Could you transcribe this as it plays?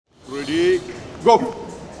Go.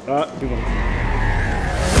 Good one.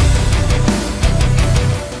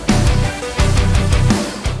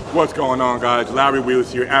 What's going on, guys? Larry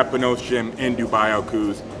Wheels here at Panos Gym in Dubai Al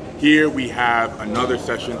Quoz. Here we have another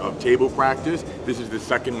session of table practice. This is the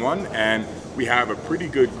second one, and we have a pretty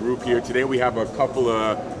good group here. Today we have a couple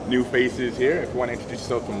of new faces here. If you want to introduce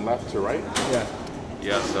yourself from left to right.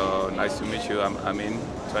 Yeah, so nice to meet you. I'm Amin,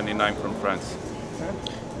 29 from France.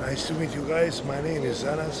 Nice to meet you guys. My name is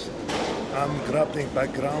Anas. I'm grappling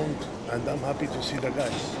background, and I'm happy to see the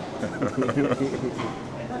guys.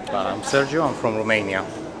 I'm Sergio. I'm from Romania.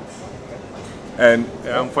 And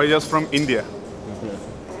I'm Faiyaz from India.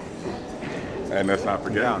 And let's not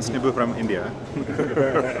forget. Yeah, Snibu from India.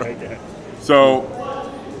 So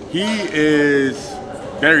he is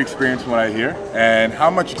very experienced from what I hear. And how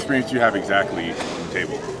much experience do you have exactly on the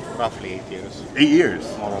table? Roughly 8 years, 8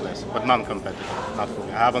 years. more or less, but non-competitive, not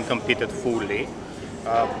fully. I haven't competed fully,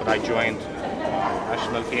 but I joined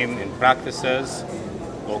national team in practices,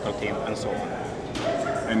 local team, and so on.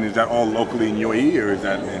 And is that all locally in UAE or is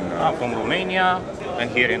that in? I'm from Romania and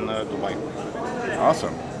here in Dubai.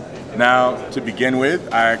 Awesome. Now, to begin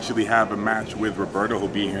with, I actually have a match with Roberto. He'll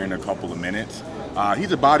be here in a couple of minutes.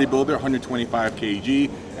 He's a bodybuilder, 125 kg,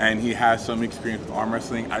 and he has some experience with arm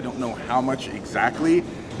wrestling. I don't know how much exactly.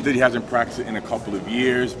 He said he hasn't practiced it in a couple of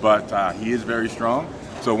years, but he is very strong.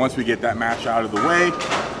 So once we get that match out of the way,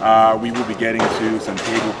 we will be getting to some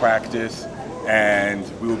table practice, and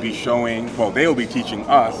we will be showing, well, they will be teaching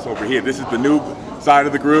us over here. This is the noob side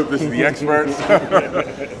of the group. This is the experts.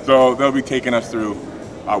 So they'll be taking us through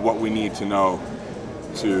what we need to know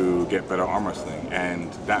to get better arm wrestling.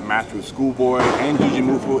 And that match with Schoolboy and Gigi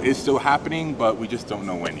Mufu is still happening, but we just don't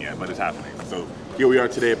know when yet, but it's happening. So here we are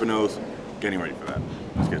today at Panos, getting ready for that.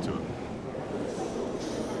 Let's get to it.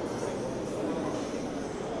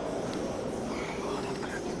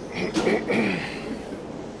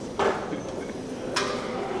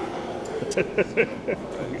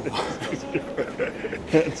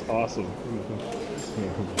 That's awesome.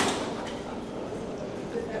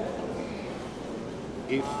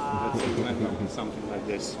 If something like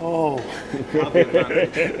this, Oh,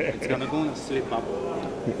 it's gonna go and slip up.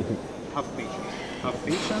 Have patience. Have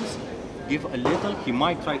patience. Give a little. He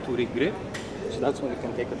might try to regret. So that's when you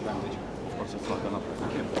can take advantage. Of course, it's not gonna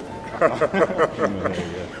protect.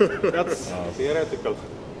 That's theoretical.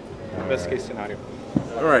 Best case scenario.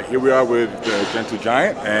 All right, here we are with the Gentle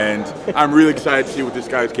Giant, and I'm really excited to see what this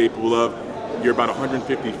guy is capable of. You're about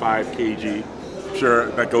 155 kg. I'm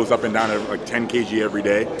sure that goes up and down at like 10 kg every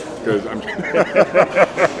day, because I'm.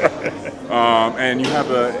 And you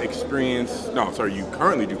have experience. No, sorry, you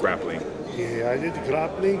currently do grappling. yeah, I did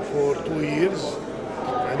grappling for 2 years,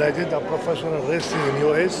 and I did a professional wrestling in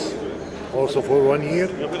US also for 1 year.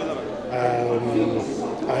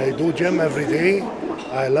 I do gym every day.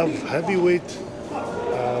 I love heavyweight.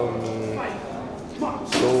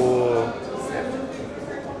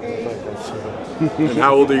 And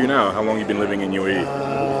how old are you now? How long have you been living in UAE?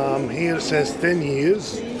 I'm here since 10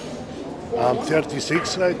 years. I'm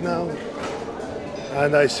 36 right now,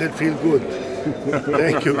 and I still feel good.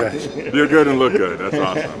 Thank you, guys. You're good and look good. That's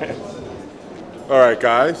awesome. All right,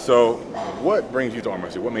 guys. So, what brings you to arm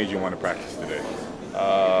wrestling? What made you want to practice today?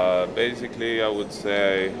 Basically, I would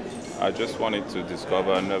say I just wanted to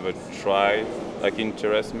discover, never try, like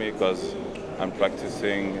interest me because I'm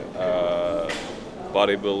practicing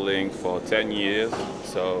bodybuilding for 10 years.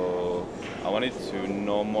 So I wanted to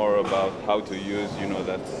know more about how to use,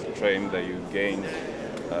 that strength that you gain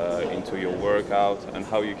into your workout and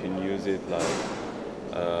how you can use it like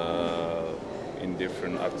in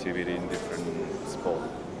different activity, in different sport,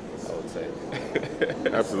 I would say.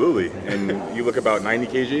 Absolutely. And you look about 90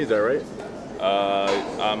 kg, is that right?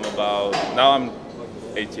 I'm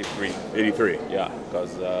 83. 83. Yeah,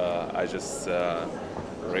 because I just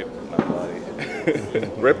ripped my body.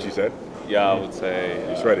 Ripped, you said? Yeah, I would say.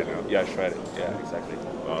 You shredded now? Yeah, shredded. Yeah, exactly.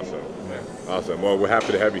 Awesome. Awesome. Well, we're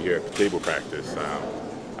happy to have you here at the table practice.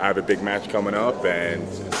 I have a big match coming up, and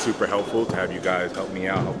it's super helpful to have you guys help me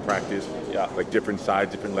out, help practice. Yeah. Like different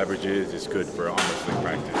sides, different leverages. It's good for arm wrestling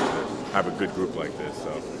practice to have a good group like this.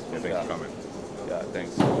 So, yeah, thanks for coming. Yeah,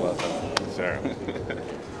 thanks. You're welcome. Sir.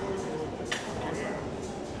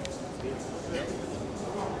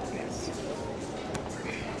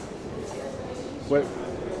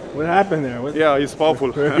 What happened there? What? Yeah, he's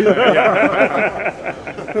powerful. So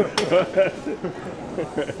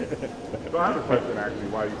I have a question actually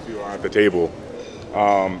while you two are at the table.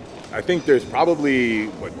 I think there's probably,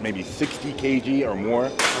 maybe 60 kg or more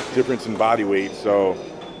difference in body weight. So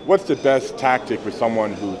what's the best tactic for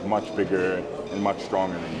someone who's much bigger and much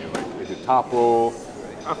stronger than you? Like, is it top roll?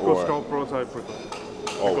 Of course, Or- top pros I prefer.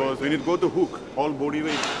 Always. Because when it go to hook, all body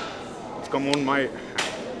weight, it's come on my hand.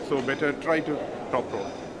 So better try to top pro.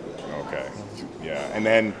 Okay. Yeah. And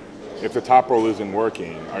then if the top roll isn't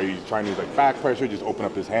working, are you trying to use like back pressure, just open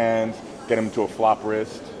up his hands, get him to a flop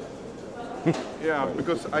wrist? Yeah,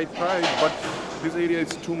 because I tried, but this area is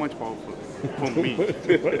too much powerful for me. I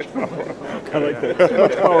like that. Too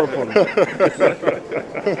much powerful.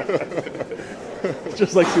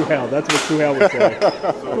 Just like Suhail. That's what Suhail would say.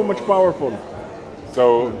 Too much powerful.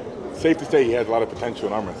 So safe to say he has a lot of potential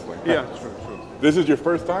in arm wrestling. Yeah, true. This is your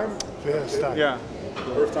first time? First time. Yeah.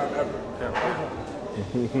 First time ever.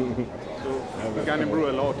 So we can improve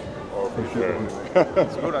a lot. Oh, for sure.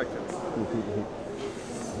 It's good actually.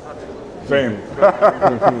 Same.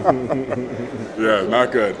 Yeah,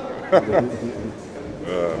 not good.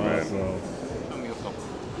 Oh, man.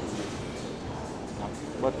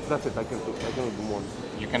 But that's it, I can do. I cannot do more.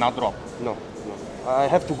 You cannot drop. No. I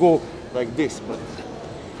have to go like this, but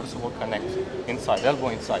First of all, connect inside, elbow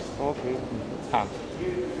inside, okay. hand.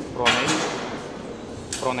 Pronate.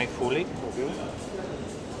 Pronate fully.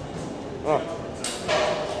 Okay.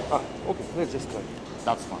 Okay, let's just try.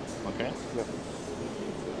 That's one. Okay. Yeah.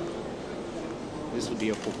 This would be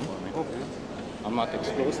a hook for me. Okay. I'm not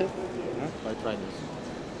explosive. But I try this.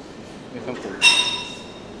 You can pull.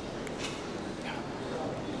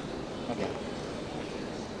 Okay.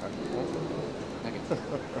 Okay.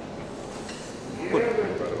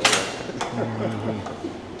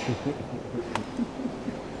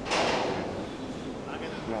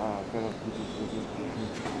 Nah, I cannot do this.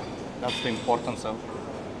 That's the importance of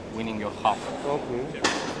winning your half. Okay.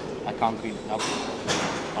 I can't really.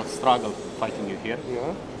 I'll struggle fighting you here.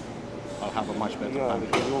 Yeah. I'll have a much better Yeah, time.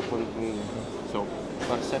 because you open me. So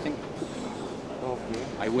first setting, Okay.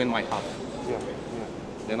 I win my half. Yeah.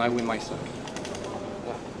 Then I win my second.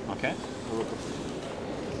 Okay?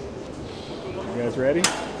 You guys ready?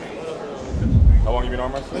 How long you been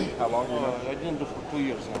arm wrestling? How long you know? I didn't do for 2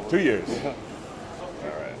 years now. 2 years. Yeah.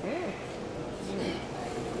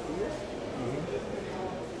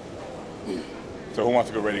 So who wants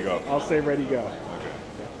to go ready to go? I'll say ready, go.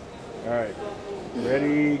 All right.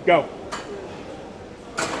 Ready, go.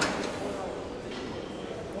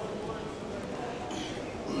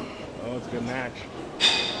 Oh, it's a good match.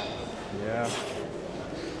 Yeah.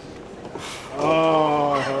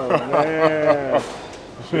 Oh, man.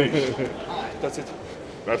 That's it.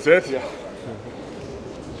 That's it? Yeah.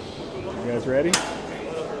 You guys ready?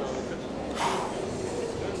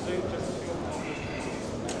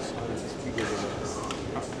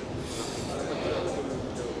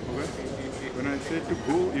 When I say to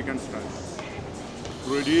go, you can start.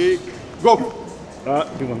 Ready, go!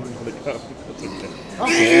 He wants to go. That's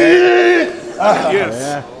okay.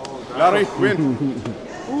 Yes. Larry, win.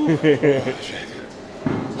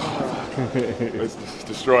 It's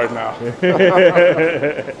destroyed now.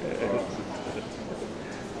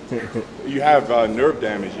 You have nerve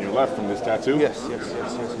damage in your left from this tattoo? Yes.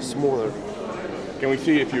 It's smaller. Can we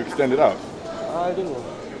see if you extend it out? I don't know.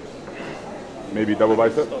 Maybe double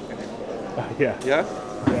bicep? Yeah. Yeah?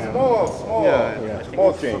 Small. Yeah.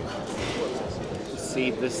 Small change.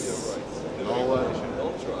 See this lower.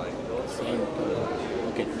 Same.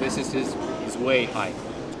 Okay, this is way high.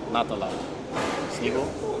 Not allowed. Snivel.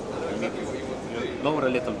 Lower a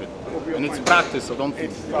little bit. And it's practice, so don't put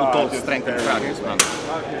all strength in practice, man.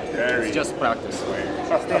 It's just practice.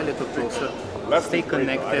 Stay a little closer. Stay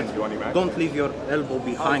connected. Don't leave your elbow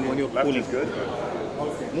behind when you're pulling. Good.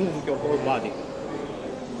 Move your whole body.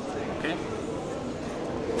 Okay?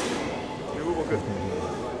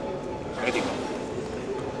 Ready?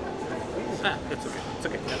 It's okay. It's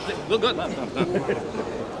okay. Look good. Done.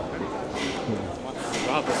 You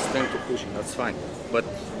have the strength to pushing, that's fine. But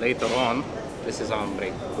later on, this is arm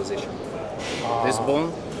break position. This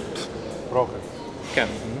bone Broken. can.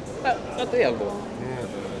 At the elbow.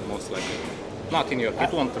 Most likely. Not in your,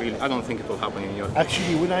 it won't really, I don't think it will happen in your.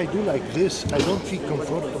 Actually, when I do like this, I don't feel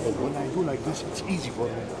comfortable. When I do like this, it's easy for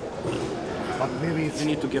me. But maybe it's You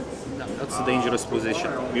need to get, that's a dangerous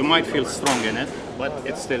position. You might feel strong in it, but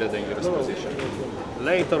it's still a dangerous position.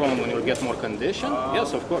 Later on, when you get more condition,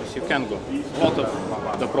 yes, of course, you can go. A lot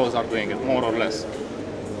of the pros are doing it, more or less.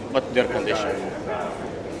 But they're conditioned.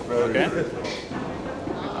 Okay?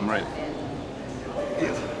 I'm ready.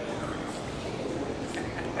 Yes.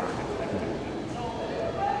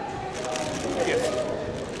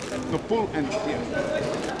 So pull and yeah.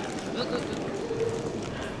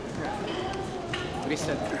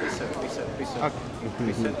 Reset.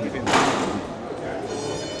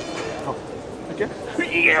 Okay.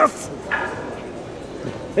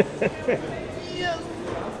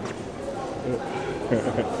 It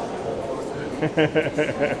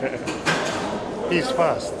He's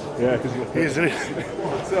fast. Yeah. He's real.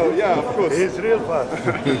 So yeah, of course. He's real fast.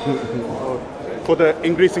 For the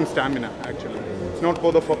increasing stamina, actually. It's not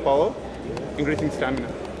for the power, increasing stamina.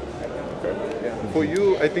 Yeah. For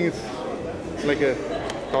you, I think it's like a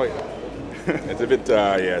toy. It's a bit,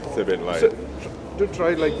 yeah, it's a bit like So, to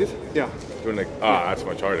try like this, yeah. doing like, that's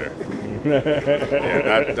much harder. Yeah,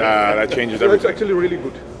 that changes So that's everything. actually really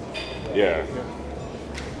good. Yeah.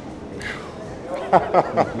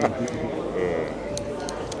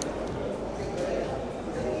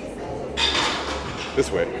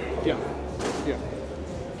 This way. Yeah. Yeah.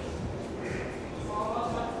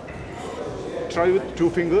 Try with 2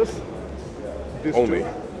 fingers. This Only? two.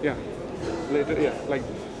 Yeah. Later, yeah, like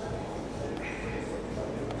this.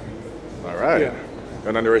 All right. Yeah.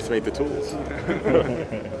 Don't underestimate the tools.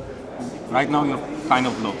 Right now you're kind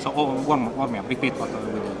of low. So warm me up. Repeat what we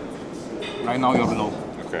did. Right now you're low.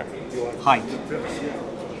 Okay. Height.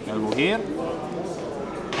 Elbow here.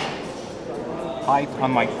 Height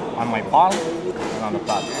on my palm and on the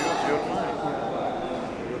pad.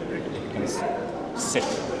 You can sit.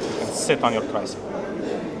 You can sit on your tricep.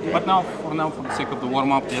 But now, for the sake of the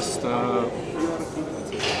warm up, just This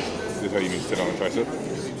is how you need to sit on the tricep.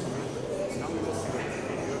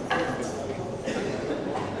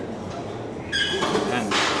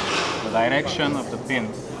 and the direction of the pin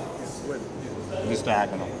is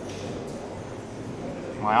diagonal.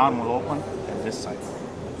 My arm will open at this side.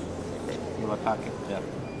 You'll attack it there.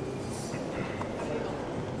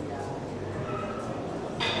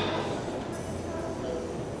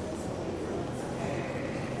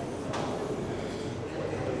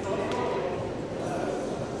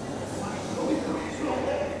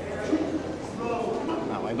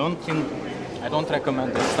 Now, I don't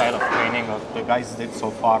recommend this style of training that the guys did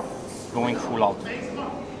so far, going full out.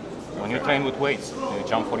 When you train with weights, you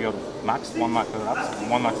jump for your one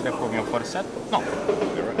max rep for your first set. No,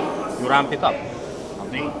 you ramp it up.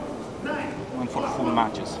 And they went for full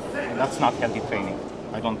matches. And that's not healthy training.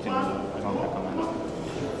 I don't recommend it.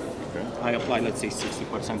 Okay. I apply, let's say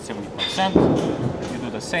 60%, 70%. You do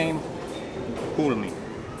the same. Pull me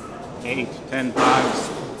 8, 10 times.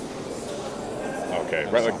 Okay.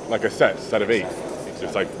 Right, like a set of 8.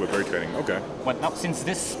 Just like with weight training. Okay. But now since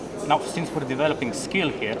we're developing skill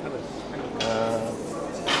here,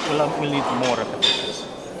 we'll need more repetitions.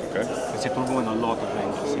 Okay. Because it will go in a lot of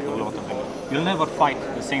ranges, You'll never fight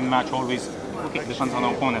the same match always, depends on the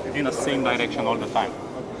opponent, in the same direction all the time.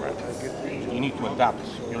 You need to adapt.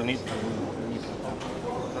 You need to adapt.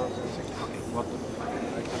 What?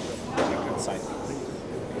 Inside.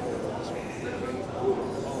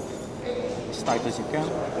 As tight as you can,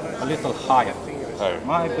 a little higher. Higher.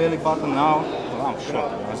 My belly button now, well, I'm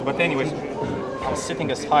short. But anyways, I'm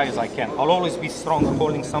sitting as high as I can. I'll always be strong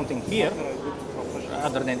holding something here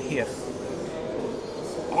rather than here.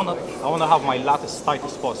 I wanna have my lat as tight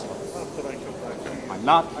as possible. My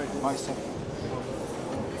lat, bicep.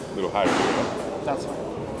 A little higher. That's fine.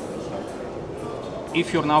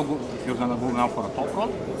 If you're gonna go now for a top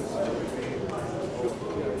roll,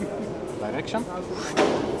 direction.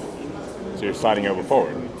 So you're sliding over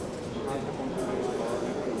forward.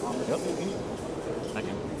 Yep.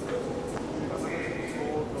 Again.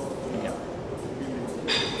 Yeah.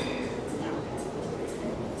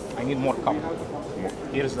 I need more cup.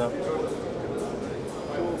 Here's the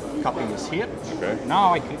cupping is here. Okay.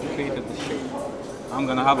 Now I created this shape. I'm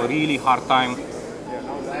gonna have a really hard time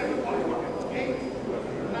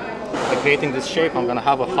by creating this shape. I'm gonna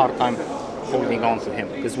have a hard time holding on to him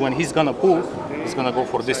because when he's gonna pull, he's gonna go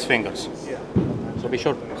for these fingers. So be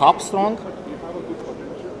sure cup strong.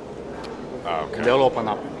 Okay. They'll open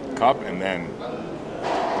up. Cup and then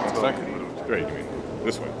 1 second. Straight, you mean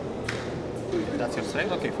this way. That's your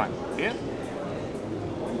straight. Okay, fine. Here.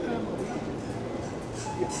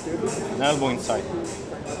 An elbow inside.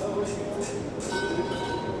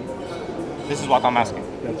 This is what I'm asking.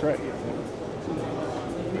 That's right.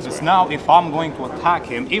 Because now if I'm going to attack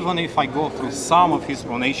him, even if I go through some of his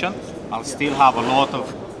pronation, I'll still have a lot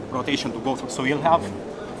of rotation to go through. So you'll have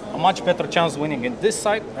a much better chance winning in this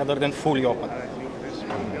side rather than fully open.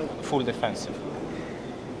 Full defensive.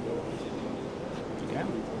 Okay?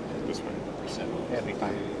 This way. So every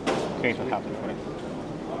time. Create a habit for it.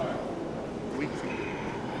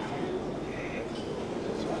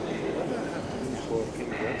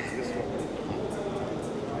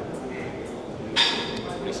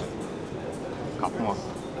 Cup more.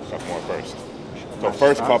 Cup more first. So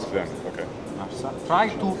first cup, then. Okay. Try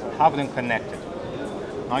to have them connected.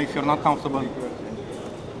 Now if you're not comfortable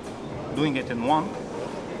doing it in one,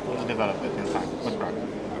 you'll develop it in time with practice.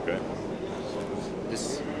 Okay.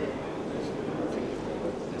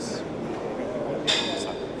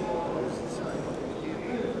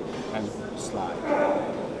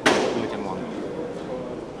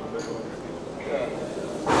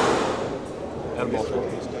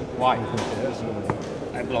 Why?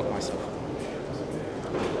 I block myself.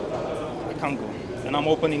 I can't go. And I'm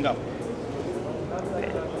opening up.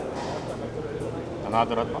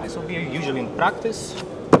 Another advice would be usually in practice,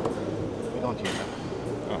 we don't use that.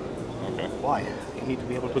 Oh, okay. Why? You need to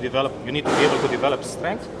be able to develop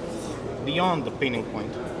strength beyond the pinning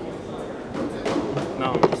point.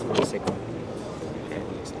 Now, just 1 second. Okay,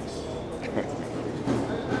 next, next.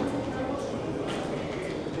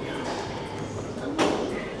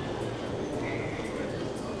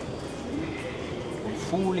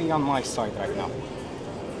 Fully on my side right now.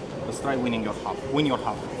 Let's try winning your half. Win your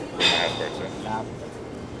half. Lap.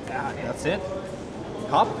 Yeah, that's it.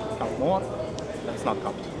 Cup more. That's not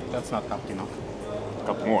cupped. That's not cupped enough.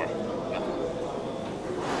 Cup more. Yeah.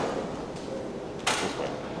 This way.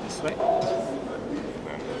 This way.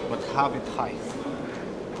 But have it high.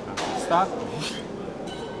 Start.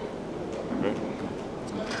 Okay.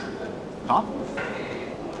 Cup.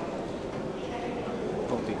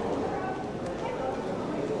 Rotate.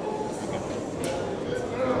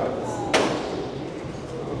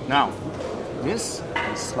 Now, this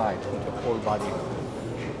is slide into the whole body.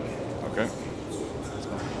 Okay. Let's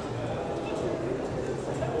go.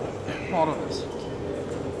 More of this.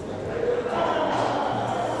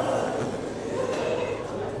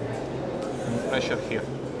 Pressure here.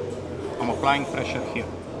 I'm applying pressure here.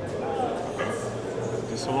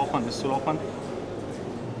 This will open, this will open.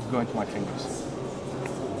 Go into my fingers.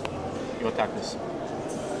 You attack this.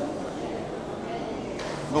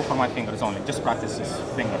 Go for my fingers only. Just practice this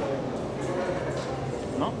finger.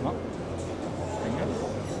 No, no. Finger.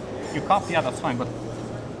 You cup, yeah, that's fine, but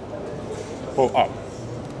Pull up.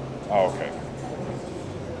 Oh, okay.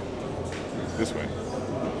 This way.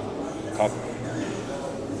 Cup.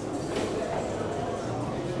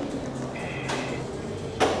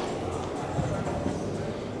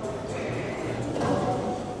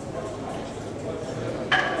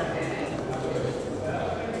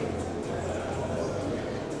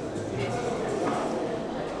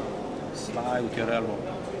 slide with your elbow.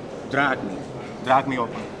 Drag me. Drag me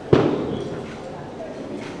open.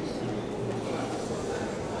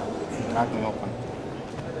 Drag me open.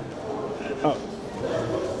 Oh.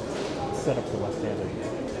 Set up the left-handed.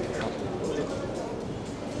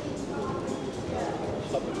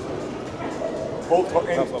 Pull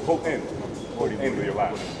in. Pull in. Pull in with your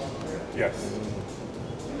lap. Yes.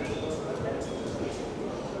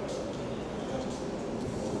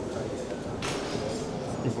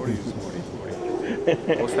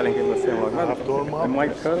 I was telling him the same. Like, Have to warm I up.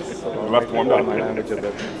 might curse. So Left I warmed learn up. my language a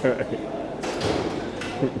bit.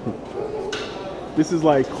 This is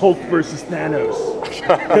like Hulk versus Thanos.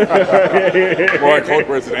 More like Hulk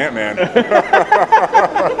versus Ant-Man.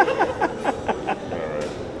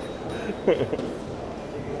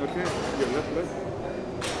 Okay, your left leg.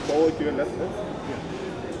 Forward to your left leg.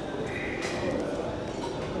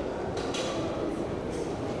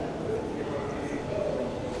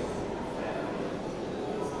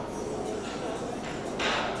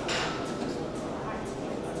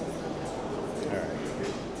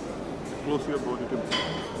 Close your body to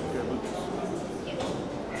cables.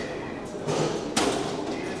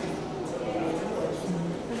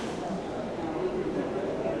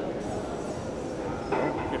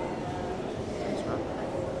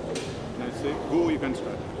 When I say go, you can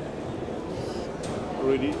start.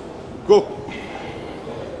 Ready? Go!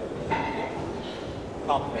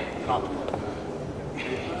 Top.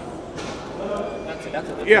 That's it, that's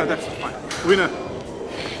it. Yeah, that's fine. Winner.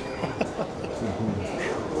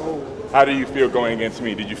 How do you feel going against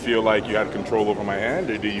me? Did you feel like you had control over my hand,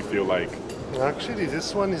 or did you feel like? Actually,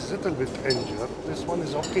 this one is a little bit injured. This one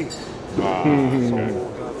is okay. So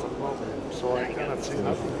that's a problem. So I cannot say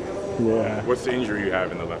nothing. Yeah. What's the injury you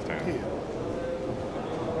have in the left hand? Here.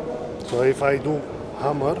 So if I do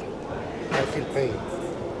hammer, I feel pain.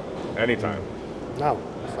 Anytime. Now,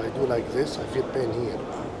 if I do like this, I feel pain here.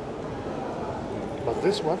 But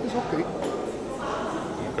this one is okay.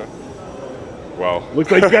 Okay. Well,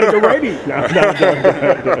 Looks like you got it ready. No.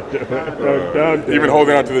 even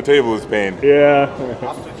holding onto the table is pain. Yeah.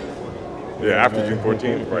 Yeah, after June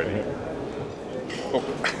 14th, right?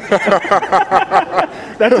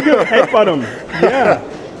 That's a good headbutt him. Yeah.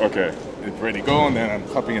 Okay, it's ready to go, and then I'm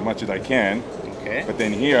cupping as much as I can. Okay. But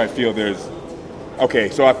then here I feel there's. Okay,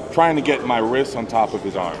 so I'm trying to get my wrist on top of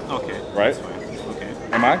his arm. Okay. Right? That's fine. Okay.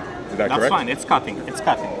 Am I? Is that That's correct? fine. It's cutting. It's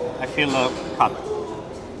cutting. I feel a cut.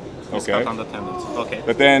 It's Okay. cut on the tendons. Okay.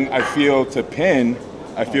 But then I feel to pin,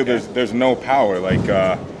 I feel there's no power. Like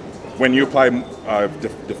when you apply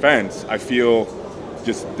defense, I feel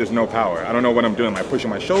just there's no power. I don't know what I'm doing. Am I pushing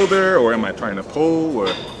my shoulder, or am I trying to pull, or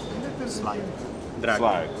Slide. Drag.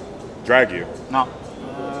 slide? Drag you. Now,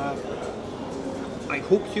 I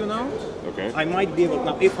hooked you now. Okay. I might be able,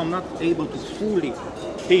 now if I'm not able to fully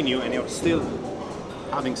pin you and you're still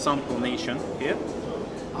having some pronation here,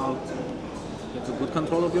 I'll get a good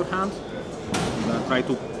control of your hand. I'm gonna try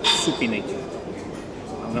to supinate you.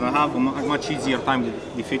 I'm gonna have a much easier time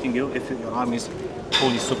defeating you if your arm is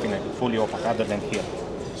fully supinated, fully open, rather than here.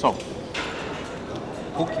 So,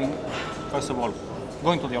 hooking, first of all,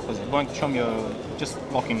 going to the opposite, going to show me, just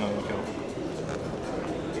locking your hook.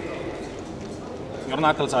 Your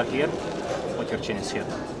knuckles are here, but your chin is here.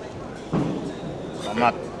 So I'm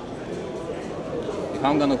not, if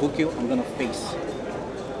I'm gonna hook you, I'm gonna face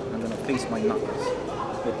my knuckles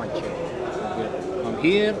with my chin. I'm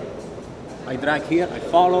here, I drag here, I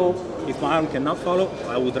follow. If my arm cannot follow,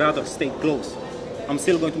 I would rather stay close. I'm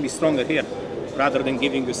still going to be stronger here, rather than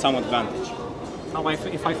giving you some advantage. Now,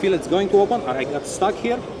 if I feel it's going to open, or I got stuck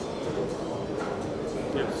here,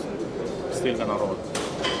 yes, still gonna roll.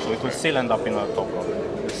 So it will still end up in a top roll.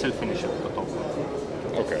 It will still finish at the top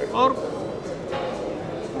roll. Okay. Or,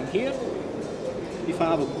 from here, if I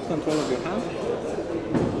have a good control of your hand,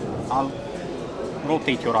 I'll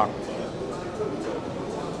rotate your arm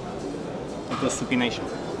into a supination.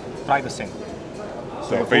 Try the same.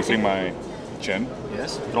 So you're facing hooking. my chin.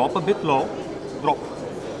 Yes, drop a bit low, drop.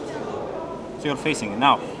 So you're facing it.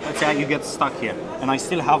 Now, let's say you get stuck here, and I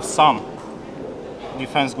still have some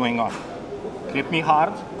defense going on. Grip me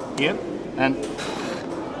hard here, and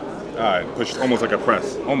Push almost like a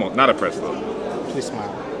press. Almost, not a press though. twist my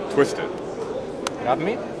arm. Twist it. Grab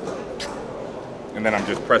me, And then I'm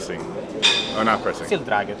just pressing. Or not pressing. still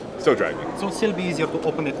drag it. Still dragging. So it'll still be easier to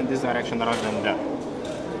open it in this direction rather than that.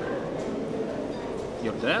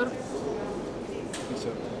 You're there.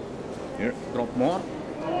 Here. Drop more.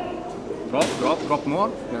 Drop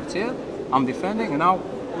more. That's it. I'm defending, and now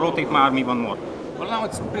rotate my arm even more. Well, now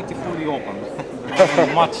it's pretty fully open. There's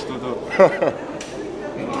not much to do.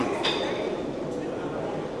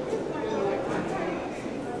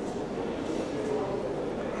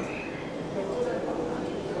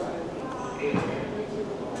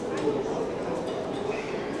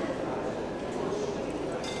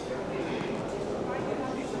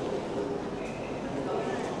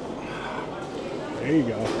 There you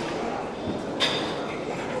go.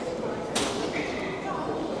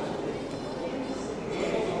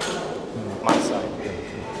 My side.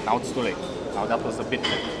 Now it's too late. Now that was a bit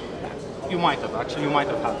late. You might have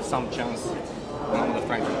had some chance when I would have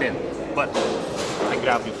tried to pin, but I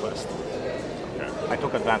grabbed you first. I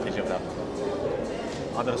took advantage of that.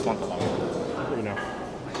 Others won't allow it. You know.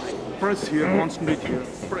 Press here, concentrate here,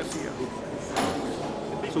 press here.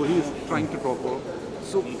 So he is trying to drop off.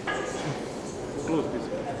 So close this.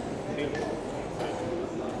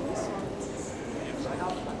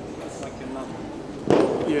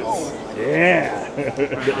 Yes. Yeah.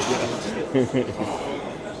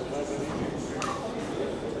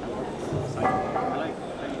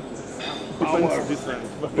 Depends this end.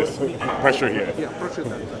 This pressure here. Yeah, pressure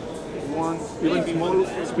that side. One, even small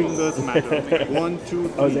fingers matter. 1, 2,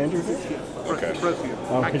 3. Oh, is Andrew? Yeah. Okay. Press here.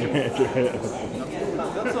 Oh, Actually, yeah.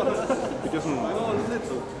 it doesn't.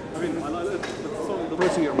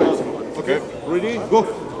 Press here maximum. Okay. Ready? Go.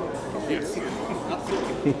 Yes.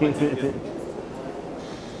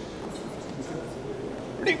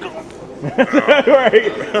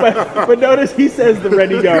 Right. But notice he says the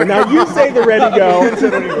ready go. Now you say the ready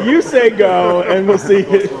go. You say go, and we'll see.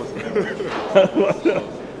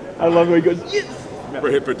 I love when he goes, yes!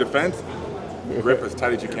 For defense, grip as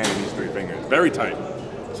tight as you can in these 3 fingers. Very tight.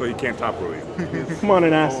 So he can't top roll you. Come on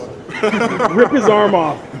and ask. Rip his arm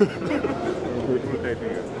off.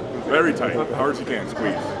 Very tight. Hard as you can.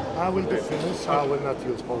 Squeeze. I will defend. I will not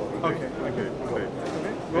use power. Okay.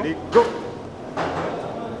 Ready? Go.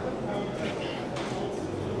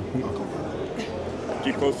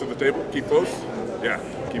 Keep close to the table. Keep close. Yeah.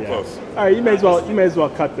 Keep close. All right, you may as well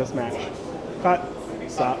cut this match. Cut.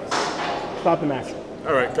 Stop. Stop the match.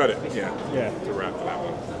 All right. Cut it. Yeah. Yeah. It's a wrap for that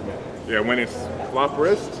one. Yeah. When it's flop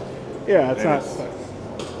wrist, Yeah, it's then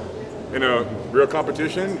not. in a real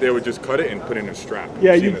competition, they would just cut it and put in a strap.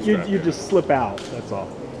 Yeah, Seen you the strap, you yeah. just slip out. That's all.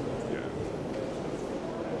 Yeah.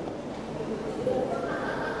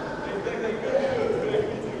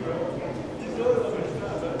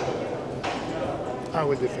 I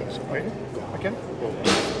will defend. Okay? Go. I can?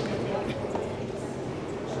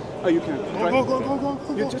 Oh, you can.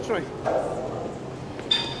 Go. You just try. He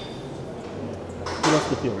wants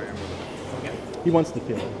to feel it. He wants to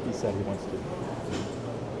feel it. He said he wants to.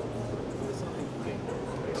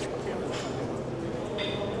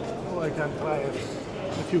 Oh, I can try it.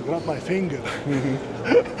 If you grab my finger.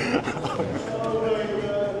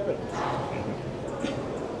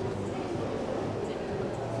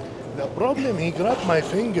 The problem, he grabbed my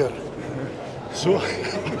finger. So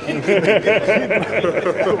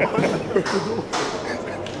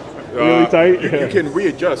Really tight? You can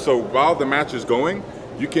readjust. So while the match is going,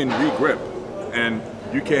 you can re-grip. And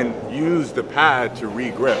you can use the pad to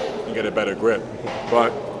re-grip and get a better grip.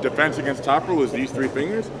 But defense against top roll is these 3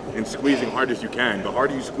 fingers and squeezing hard as you can. The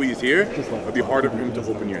harder you squeeze here, it'll be harder for him to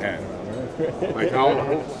open your hand. Like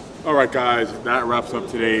how? All right, guys, that wraps up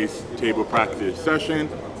today's table practice session.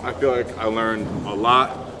 I feel like I learned a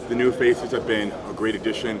lot. The new faces have been a great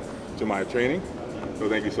addition to my training. So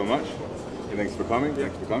thank you so much. And thanks for coming.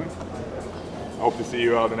 Thanks for coming. I hope to see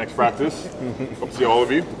you the next practice. Hope to see all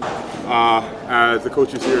of you. As the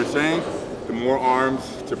coaches here are saying, the more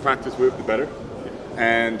arms to practice with, the better.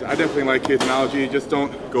 And I definitely like his analogy. Just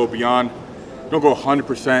don't go beyond, don't go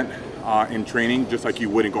 100% in training, just like you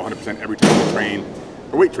wouldn't go 100% every time you train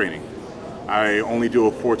for weight training. I only do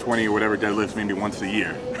a 420 or whatever deadlifts maybe once a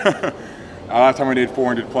year. Last time I did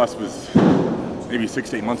 400 plus was maybe 6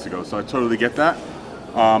 to 8 months ago, so I totally get that.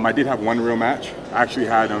 I did have one real match. I actually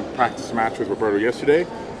had a practice match with Roberto yesterday.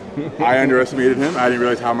 I underestimated him. I didn't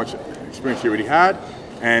realize how much experience he already had,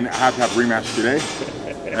 and I had to have a rematch today,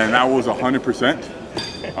 and that was 100%.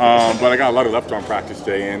 But I got a lot of left arm practice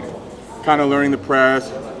today, and kind of learning the press,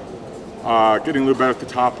 getting a little better at the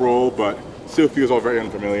top roll, but still feels all very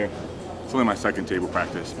unfamiliar. It's only my second table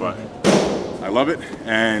practice, but I love it,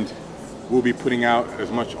 and we'll be putting out as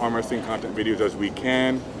much arm wrestling content videos as we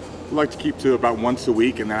can. We like to keep to about once a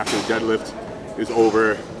week, and then after the deadlift is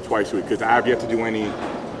over, twice a week, because I have yet to do any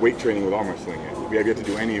weight training with arm wrestling yet. We have yet to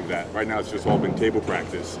do any of that. Right now it's just all been table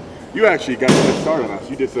practice. You actually got to get started on us.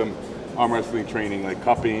 You did some arm wrestling training, like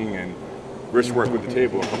cupping and wrist work with the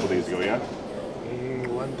table a couple days ago, yeah?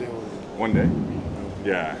 one day. One day?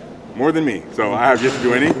 Yeah, more than me. So I have yet to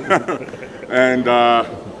do any. And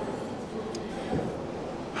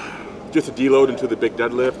just a deload into the big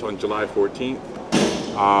deadlift on July 14th.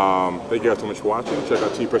 Thank you guys so much for watching. Check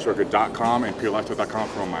out tpressrecord.com and purelifestyle.com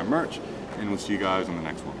for all my merch. And we'll see you guys on the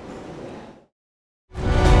next one.